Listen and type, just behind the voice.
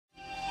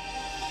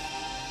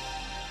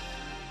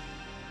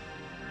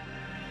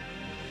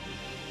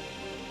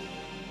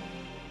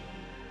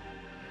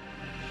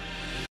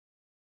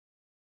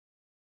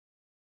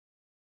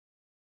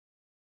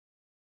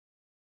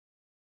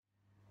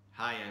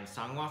Hi, I'm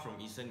Sangwa from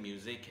Eason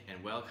Music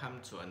and welcome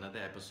to another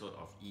episode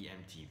of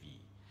EMTV.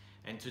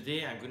 And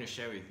today I'm going to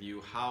share with you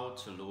how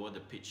to lower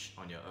the pitch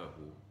on your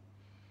Erhu.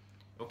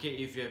 Okay,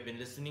 if you have been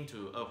listening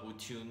to Erhu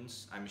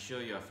tunes, I'm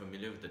sure you are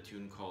familiar with the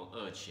tune called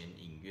Erquan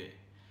YingYue.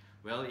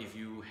 Well, if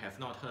you have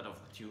not heard of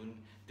the tune,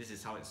 this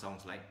is how it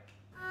sounds like.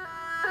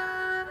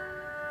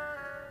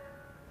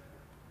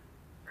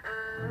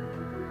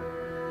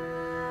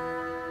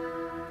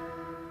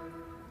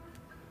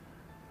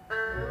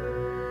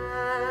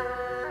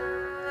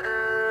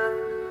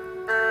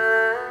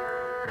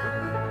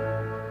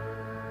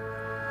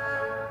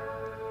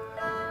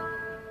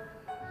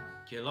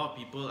 Okay, a lot of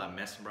people are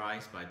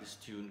mesmerized by this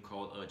tune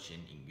called Erquan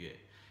YingYue,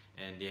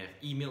 and they have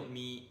emailed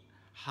me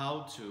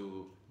how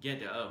to get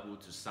their Erhu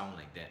to sound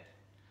like that.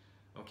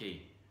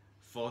 Okay,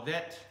 for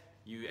that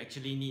you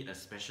actually need a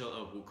special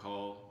Erhu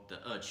called the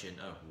Erquan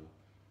Erhu,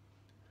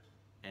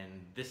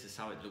 and this is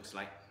how it looks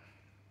like.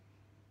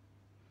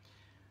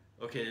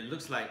 Okay, it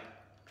looks like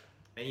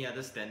any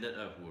other standard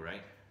Erhu,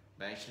 right?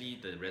 But actually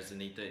the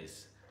resonator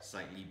is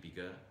slightly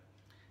bigger.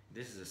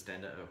 This is a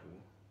standard Erhu.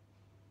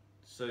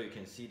 So you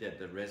can see that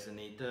the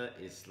resonator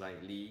is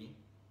slightly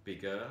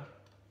bigger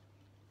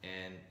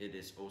and it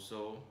is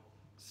also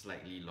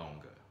slightly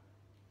longer.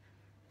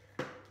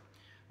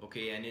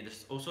 Okay, and it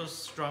is also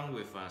strung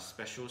with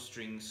special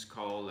strings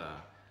called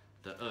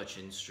the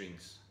Erquan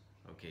strings.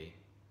 Okay,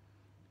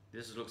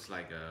 this looks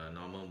like a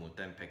normal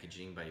Mutan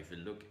packaging, but if you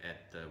look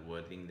at the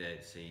wording there,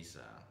 it says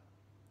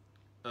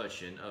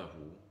Erquan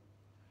Erhu.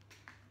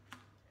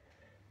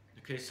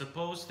 Okay,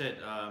 suppose that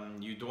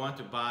you don't want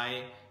to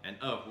buy an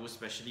Erhu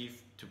especially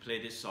to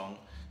play this song.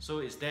 So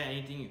is there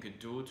anything you could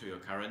do to your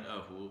current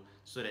Erhu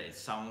so that it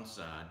sounds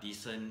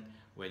decent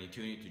when you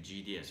tune it to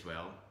GD as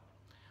well?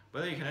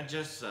 Well, you cannot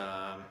just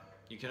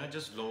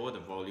lower the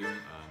volume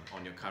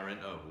on your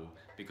current Erhu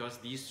because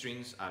these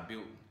strings are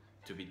built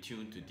to be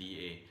tuned to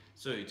DA.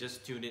 So you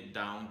just tune it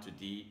down to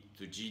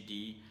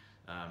GD.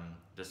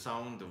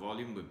 The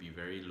volume will be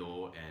very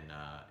low and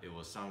it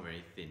will sound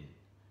very thin.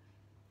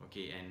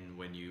 Okay, and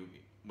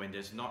when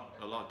there's not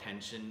a lot of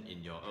tension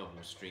in your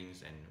Erhu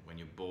strings and when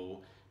you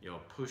bow, your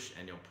push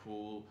and your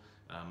pull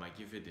might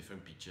give you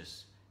different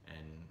pitches,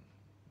 and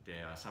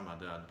there are some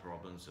other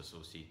problems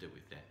associated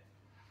with that.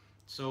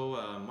 So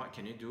what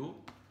can you do?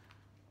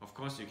 Of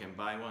course, you can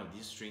buy one of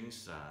these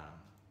strings,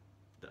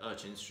 the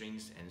Erquan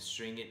strings, and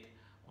string it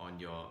on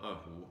your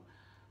Erhu.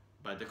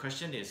 But the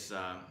question is,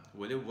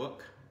 will it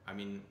work? I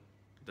mean,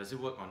 does it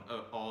work on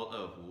all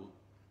Erhu?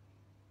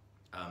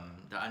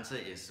 The answer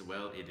is,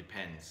 well, it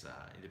depends.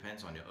 It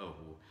depends on your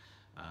Erhu.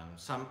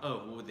 Some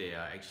Erhu, they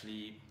are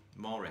actually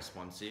more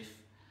responsive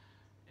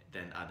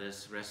than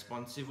others.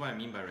 Responsive, what I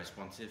mean by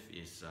responsive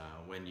is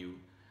when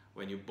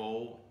you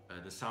bow,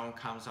 the sound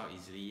comes out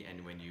easily,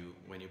 and when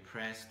you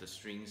press the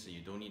strings,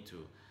 you don't need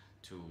to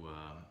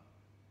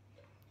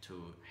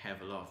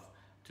have a lot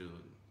of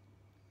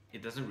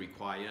it doesn't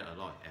require a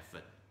lot of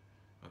effort.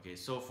 Okay,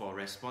 so for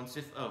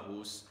responsive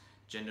Erhus,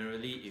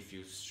 generally if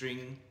you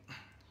string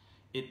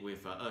it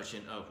with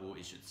Erquan Erhu,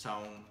 it should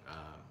sound,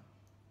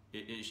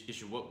 it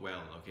should work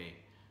well, okay?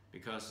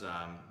 Because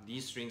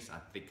these strings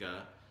are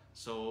thicker,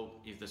 so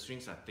if the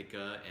strings are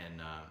thicker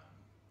and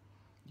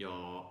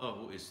your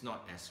Erhu is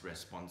not as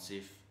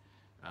responsive,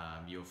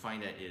 you'll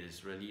find that it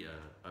is really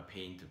a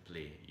pain to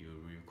play.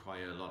 You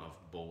require a lot of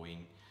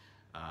bowing.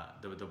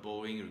 The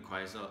bowing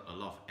requires a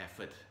lot of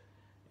effort,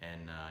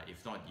 and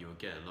if not, you'll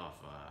get a lot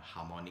of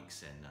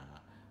harmonics and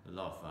a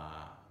lot of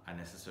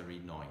unnecessary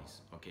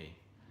noise, okay?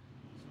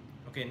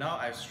 Okay, now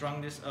I've strung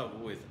this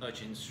Erhu with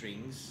Erquan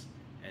strings,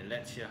 and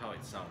let's hear how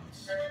it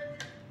sounds.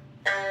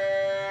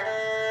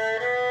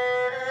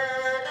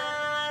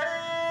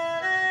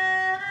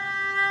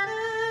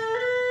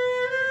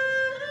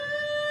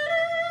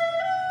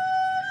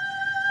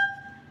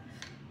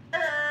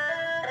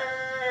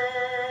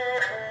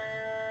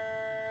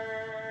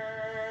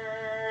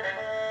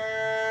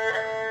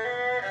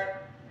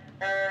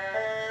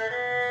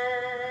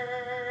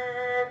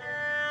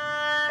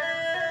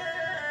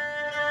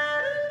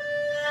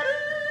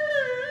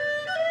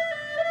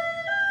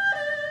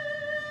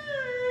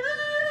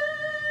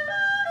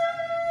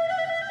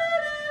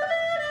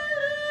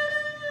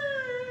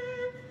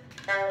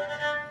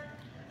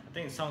 I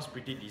think it sounds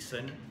pretty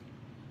decent,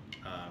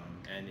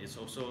 and it's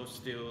also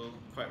still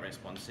quite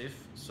responsive.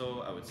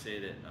 So I would say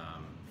that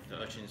the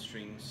Erquan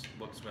strings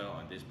works well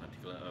on this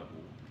particular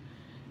Erhu.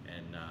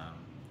 And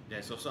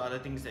there's also other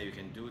things that you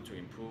can do to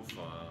improve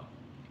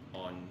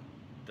on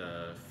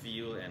the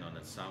feel and on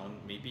the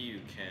sound. Maybe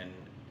you can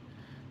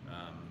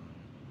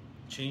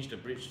change the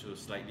bridge to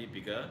slightly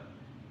bigger,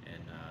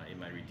 and it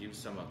might reduce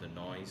some of the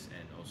noise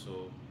and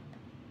also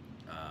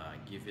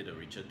give it a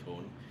richer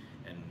tone.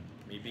 And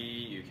maybe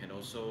you can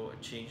also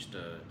change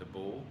the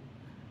bow.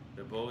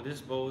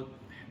 This bow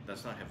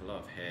does not have a lot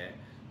of hair,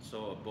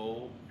 so a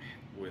bow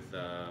with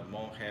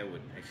more hair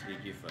would actually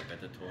give a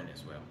better tone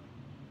as well.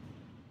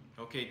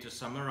 Okay, to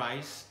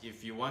summarize,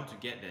 if you want to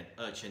get that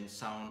Erquan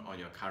sound on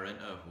your current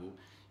Erhu,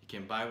 you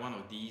can buy one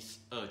of these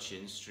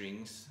Erquan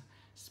strings,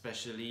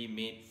 specially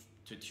made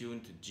to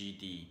tune to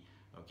GD.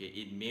 Okay,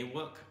 it may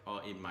work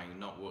or it might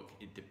not work.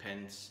 It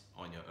depends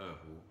on your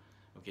Erhu.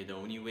 Okay, the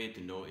only way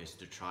to know is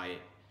to try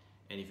it.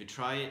 And if you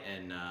try it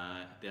and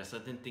there are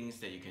certain things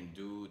that you can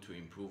do to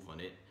improve on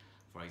it.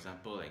 For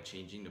example, like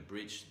changing the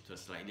bridge to a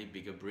slightly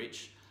bigger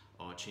bridge,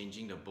 or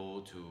changing the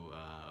bow to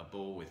a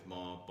bow with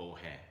more bow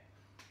hair.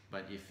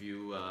 But if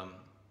you are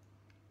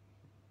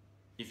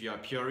a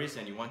purist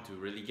and you want to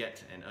really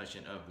get an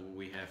Erhu,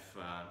 we have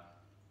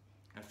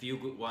a few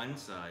good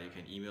ones. You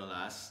can email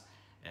us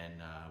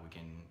and we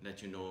can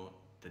let you know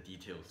the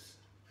details.